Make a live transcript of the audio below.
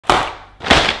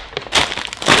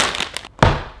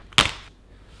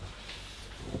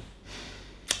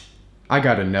I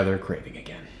got another craving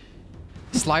again.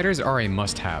 Sliders are a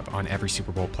must-have on every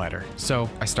Super Bowl platter, so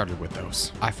I started with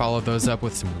those. I followed those up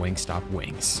with some Wingstop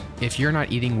wings. If you're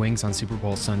not eating wings on Super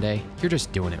Bowl Sunday, you're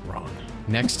just doing it wrong.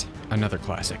 Next, another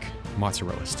classic,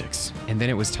 mozzarella sticks. And then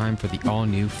it was time for the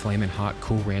all-new Flamin' Hot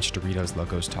Cool Ranch Doritos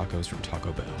Locos Tacos from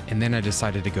Taco Bell. And then I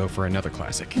decided to go for another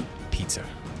classic, pizza.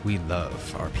 We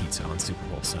love our pizza on Super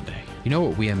Bowl Sunday. You know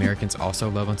what we Americans also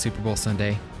love on Super Bowl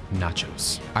Sunday?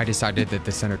 Nachos. I decided that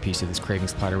the centerpiece of this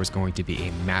cravings platter was going to be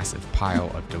a massive pile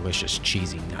of delicious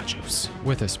cheesy nachos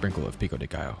with a sprinkle of pico de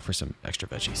gallo for some extra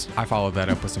veggies. I followed that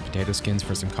up with some potato skins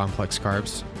for some complex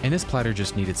carbs, and this platter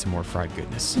just needed some more fried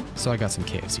goodness, so I got some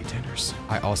KFC tenders.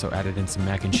 I also added in some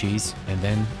mac and cheese, and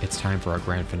then it's time for our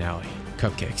grand finale,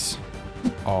 cupcakes.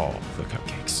 All the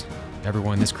cupcakes.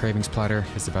 Everyone, this cravings platter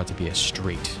is about to be a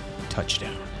straight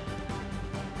touchdown.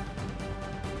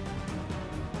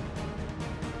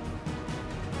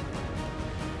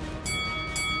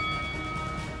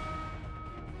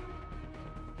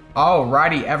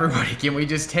 Alrighty, everybody, can we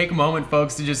just take a moment,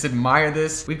 folks, to just admire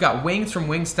this? We've got wings from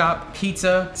Wingstop,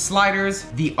 pizza, sliders,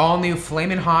 the all-new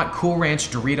Flamin' Hot Cool Ranch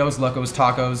Doritos Locos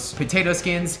Tacos, potato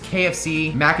skins,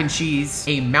 KFC, mac and cheese,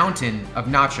 a mountain of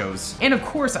nachos, and of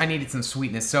course, I needed some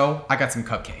sweetness, so I got some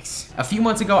cupcakes. A few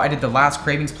months ago, I did the last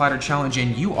Cravings Platter Challenge,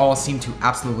 and you all seem to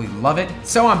absolutely love it.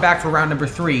 So I'm back for round number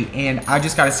 3, and I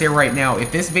just gotta say right now,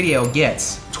 if this video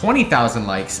gets 20,000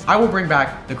 likes, I will bring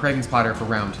back the Cravings Platter for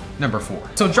round number 4.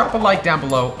 So drop a like down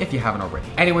below if you haven't already.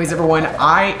 Anyways, everyone,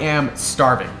 I am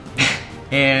starving.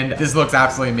 And this looks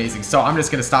absolutely amazing. So I'm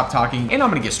just gonna stop talking and I'm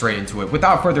gonna get straight into it.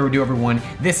 Without further ado, everyone,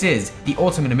 this is the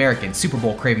Ultimate American Super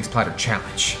Bowl Cravings Platter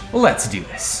Challenge. Let's do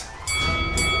this.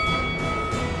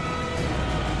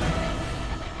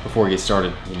 Before we get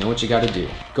started, you know what you gotta do.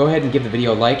 Go ahead and give the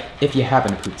video a like if you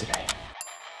haven't approved today.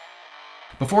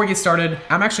 Before we get started,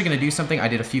 I'm actually gonna do something I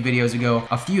did a few videos ago.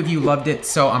 A few of you loved it,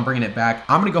 so I'm bringing it back.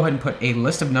 I'm gonna go ahead and put a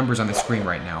list of numbers on the screen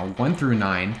right now, 1 through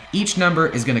 9. Each number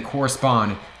is gonna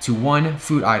correspond to one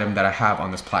food item that I have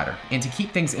on this platter. And to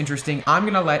keep things interesting, I'm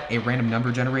gonna let a random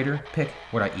number generator pick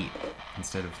what I eat,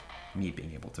 instead of me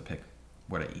being able to pick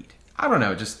what I eat. I don't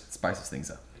know, it just spices things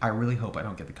up. I really hope I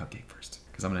don't get the cupcake first,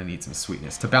 because I'm gonna need some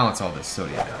sweetness to balance all this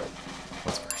sodium down.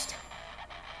 What's first?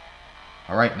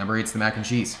 All right, number 8's the mac and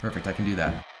cheese. Perfect, I can do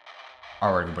that.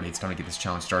 All right, everybody, it's time to get this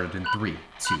challenge started in 3,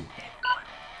 2, and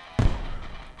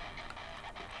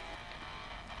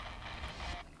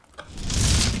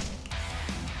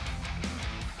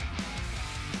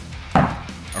 1.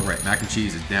 All right, mac and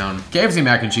cheese is down. KFC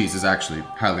mac and cheese is actually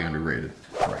highly underrated.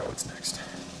 All right, what's next?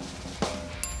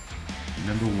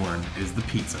 Number 1 is the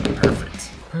pizza.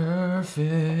 Perfect.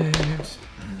 Perfect.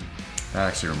 That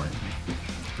actually reminds me.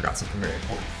 Forgot something very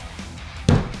important.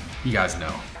 You guys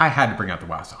know, I had to bring out the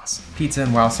wow sauce. Pizza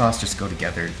and wow sauce just go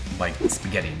together like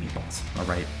spaghetti and meatballs, all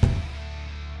right?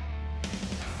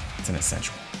 It's an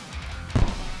essential.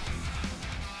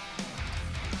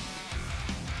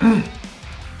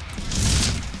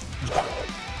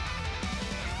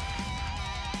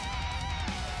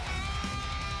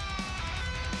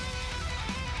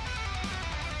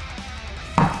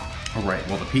 All right,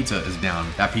 well, the pizza is down.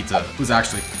 That pizza was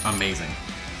actually amazing.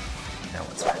 Now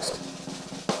what's next?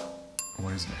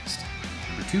 What is next?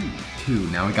 Number 2.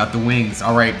 Now we got the wings.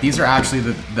 All right, these are actually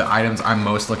the items I'm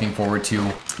most looking forward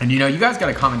to. And you know, you guys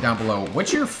gotta comment down below,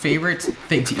 what's your favorite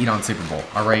thing to eat on Super Bowl,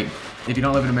 all right? If you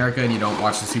don't live in America and you don't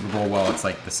watch the Super Bowl, well, it's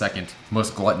like the second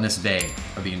most gluttonous day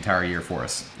of the entire year for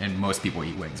us. And most people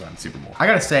eat wings on Super Bowl. I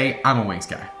gotta say, I'm a wings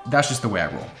guy. That's just the way I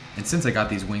roll. And since I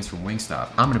got these wings from Wingstop,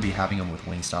 I'm gonna be having them with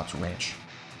Wingstop's Ranch.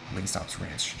 Wingstop's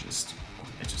Ranch,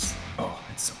 oh,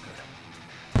 it's so good.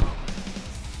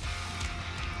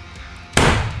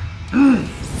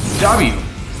 W.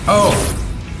 Oh.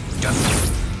 W.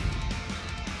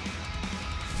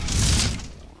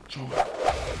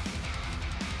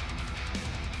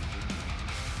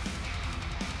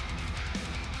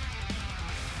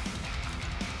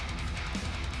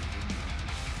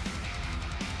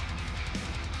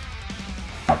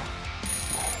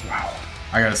 Wow.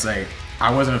 I gotta say,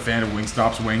 I wasn't a fan of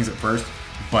Wingstop's wings at first,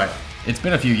 but it's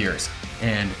been a few years,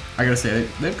 and I gotta say,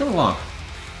 they've come along.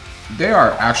 They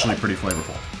are actually pretty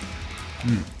flavorful.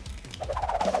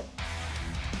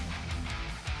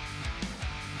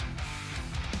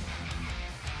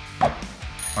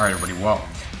 All right, everybody, well,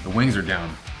 the wings are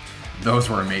down. Those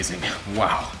were amazing.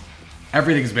 Wow.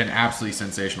 Everything's been absolutely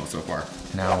sensational so far.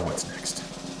 Now what's next?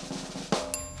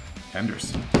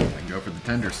 Tenders. I can go for the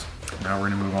tenders. Now we're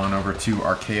gonna move on over to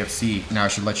our KFC. Now I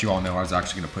should let you all know I was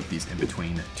actually gonna put these in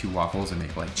between 2 waffles and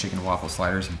make like chicken waffle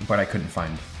sliders, but I couldn't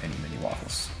find any mini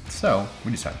waffles. So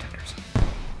we just have tenders. All right, everybody, well, the wings are down. Those were amazing. Wow. Everything's been absolutely sensational so far. Now what's next? Tenders. I can go for the tenders. Now we're gonna move on over to our KFC. Now I should let you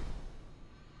all know I was actually gonna put these in between 2 waffles and make like chicken waffle sliders, but I couldn't find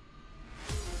any mini waffles. So we just have tenders.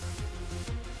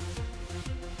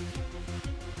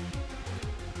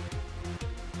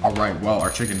 All right, well,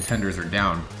 our chicken tenders are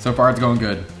down. So far, it's going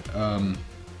good.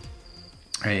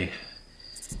 Hey,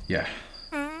 yeah,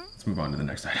 let's move on to the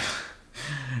next item.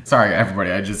 Sorry, everybody,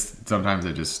 sometimes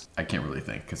I can't really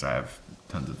think because I have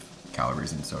tons of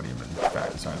calories and sodium and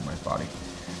fat inside of my body.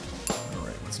 All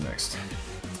right, what's next?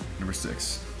 Number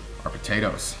 6, our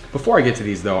potatoes. Before I get to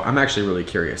these though, I'm actually really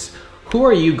curious. Who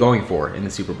are you going for in the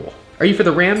Super Bowl? Are you for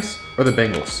the Rams or the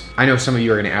Bengals? I know some of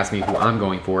you are gonna ask me who I'm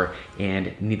going for,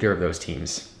 and neither of those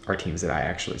teams are teams that I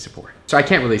actually support. So I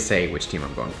can't really say which team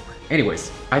I'm going for.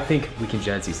 Anyways, I think we can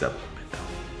jazz these up a little bit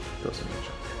though. Those are my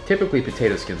job. Typically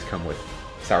potato skins come with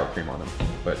sour cream on them,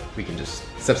 but we can just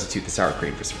substitute the sour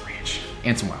cream for some ranch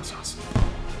and some wild sauce.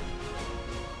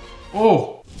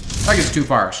 Oh, that gets too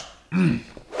far.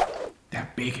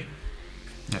 That bacon,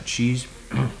 that cheese.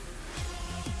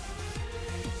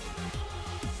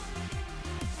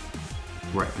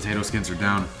 Right, potato skins are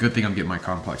down. Good thing I'm getting my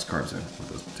complex carbs in with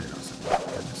those potatoes.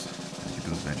 Goodness, get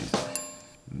those veggies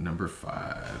in. Number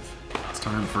 5. It's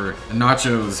time for the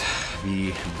nachos,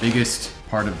 the biggest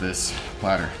part of this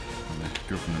platter. I'm gonna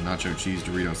go from the nacho cheese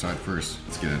Dorito side first.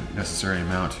 Let's get a necessary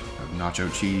amount of nacho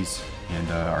cheese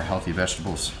and our healthy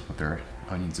vegetables with their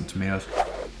onions and tomatoes.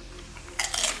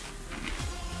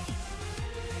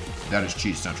 That is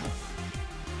cheese central.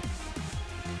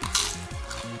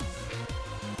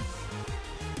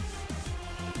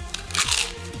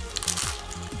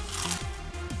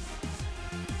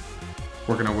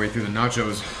 Working our way through the nachos. I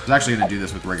was actually gonna do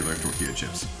this with regular tortilla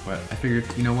chips, but I figured,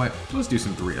 you know what? Let's do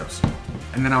some Doritos.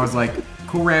 And then I was like,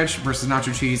 Cool Ranch versus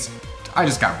nacho cheese. I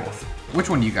just got both. Which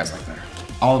one do you guys like better?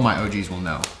 All of my OGs will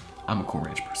know I'm a Cool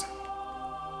Ranch person.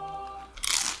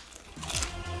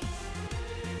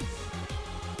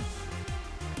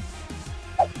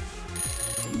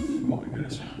 Oh my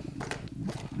goodness.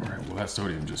 All right, well that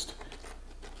sodium just,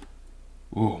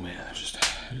 oh man, it just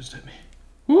hit me.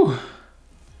 Woo.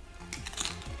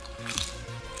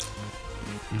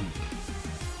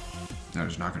 That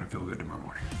is not gonna feel good tomorrow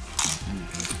morning.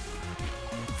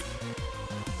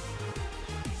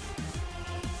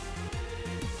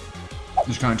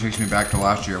 This kind of takes me back to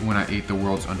last year when I ate the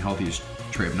world's unhealthiest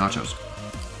tray of nachos.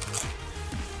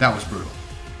 That was brutal.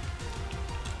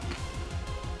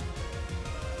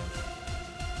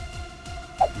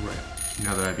 Right,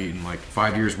 now that I've eaten like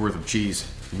 5 years worth of cheese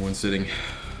in one sitting, I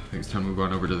think it's time to move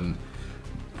on over to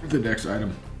the next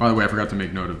item. By the way, I forgot to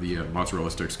make note of the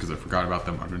mozzarella sticks because I forgot about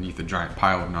them underneath the giant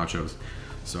pile of nachos.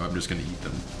 So I'm just gonna eat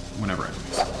them whenever I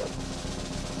please.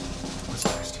 What's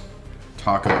next?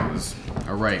 Tacos.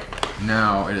 All right,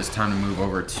 now it is time to move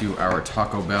over to our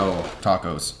Taco Bell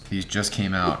tacos. These just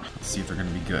came out. Let's see if they're gonna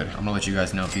be good. I'm gonna let you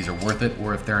guys know if these are worth it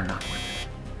or if they're not worth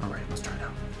it. All right, let's try it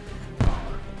out.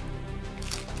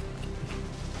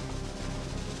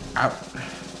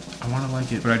 I wanna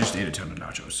like it, but I just ate a ton of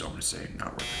nachos, so I'm gonna say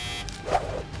not worth it.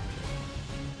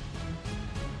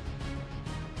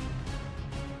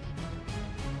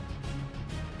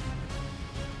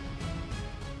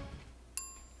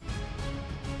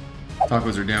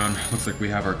 Tacos are down. Looks like we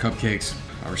have our cupcakes,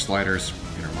 our sliders,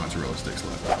 and our mozzarella sticks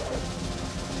left. What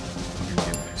are we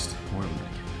gonna get next? What are we gonna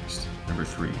get next? Number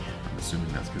 3. I'm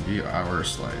assuming that's gonna be our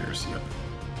sliders. Yep.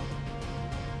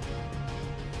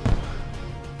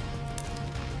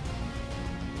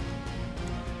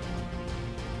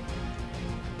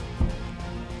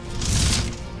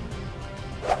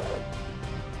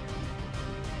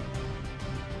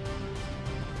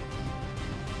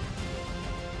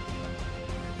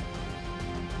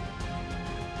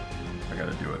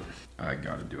 I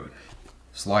gotta do it.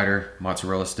 Slider,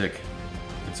 mozzarella stick,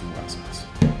 and some wild sauce.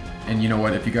 And you know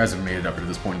what? If you guys have made it up to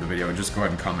this point in the video, just go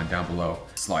ahead and comment down below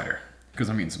slider, because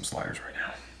I'm eating some sliders right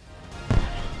now.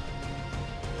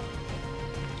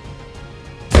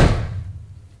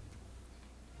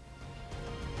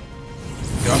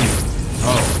 Yummy.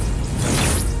 Oh.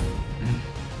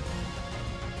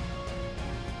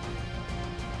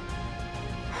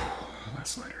 That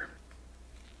slider.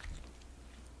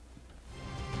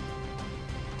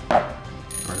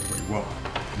 Well,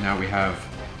 now we have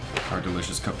our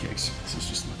delicious cupcakes. This is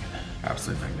just looking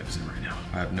absolutely magnificent right now.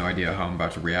 I have no idea how I'm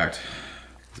about to react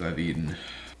because I've eaten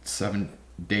 7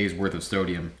 days worth of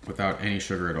sodium without any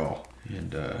sugar at all.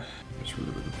 And I'm just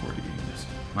really looking forward to eating this.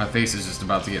 My face is just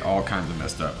about to get all kinds of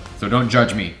messed up. So don't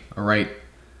judge me, all right?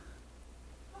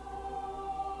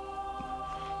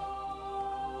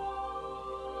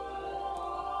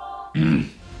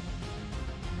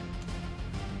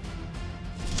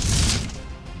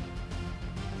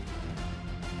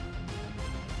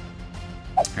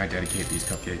 I dedicate these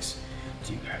cupcakes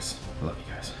to you guys. I love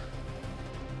you guys.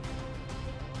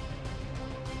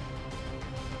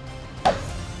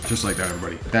 Just like that,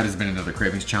 everybody. That has been another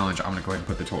Cravings Challenge. I'm gonna go ahead and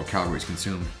put the total calories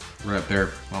consumed right up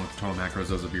there, along with the total macros.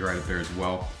 Those will be right up there as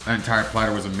well. That entire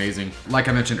platter was amazing. Like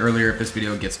I mentioned earlier, if this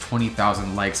video gets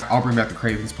 20,000 likes, I'll bring back the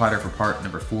Cravings Platter for part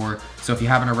number 4. So if you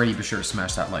haven't already, be sure to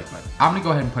smash that like button. I'm gonna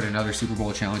go ahead and put another Super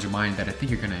Bowl challenge of mine that I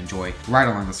think you're gonna enjoy right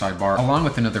along the sidebar, along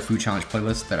with another food challenge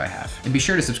playlist that I have. And be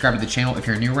sure to subscribe to the channel if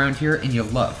you're new around here and you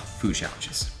love food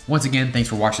challenges. Once again, thanks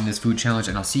for watching this food challenge,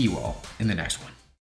 and I'll see you all in the next one.